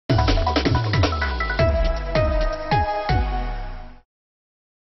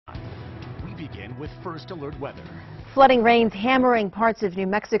First Alert weather. Flooding rains hammering parts of New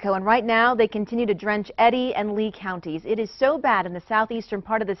Mexico, and right now they continue to drench Eddy and Lee counties. It is so bad in the southeastern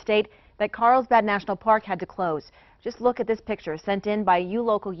part of the state that Carlsbad National Park had to close. Just look at this picture sent in by a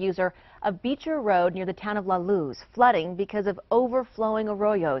local user of Beecher Road near the town of La Luz, flooding because of overflowing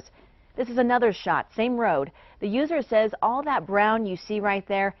arroyos. This is another shot, same road. The user says all that brown you see right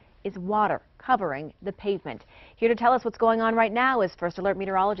there is water covering the pavement. Here to tell us what's going on right now is First Alert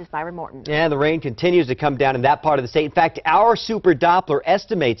meteorologist Byron Morton. Yeah, the rain continues to come down in that part of the state. In fact, our Super Doppler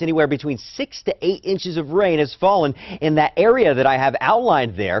estimates anywhere between 6 to 8 inches of rain has fallen in that area that I have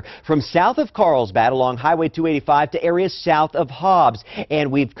outlined there, from south of Carlsbad along Highway 285 to areas south of Hobbs.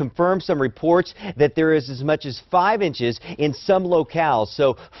 And we've confirmed some reports that there is as much as 5 inches in some locales.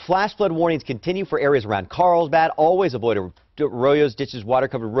 So flash flood warnings continue for areas around Carlsbad. Always avoid arroyos, ditches,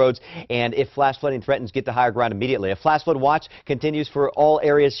 water-covered roads, and if flash flooding threatens, get to higher ground immediately. A flash flood watch continues for all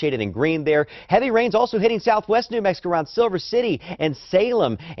areas shaded in green there. Heavy rains also hitting southwest New Mexico around Silver City and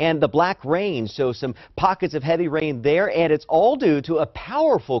Salem and the Black Range, so some pockets of heavy rain there, and it's all due to a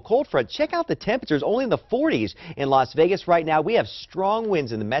powerful cold front. Check out the temperatures, only in the 40s in Las Vegas right now. We have strong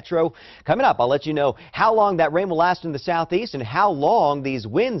winds in the metro. Coming up, I'll let you know how long that rain will last in the southeast and how long these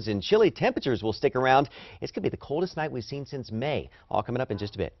winds and chilly temperatures will stick around. It's going to be the coldest night we've seen since May. All coming up in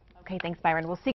just a bit. Okay, thanks, Byron. We'll see.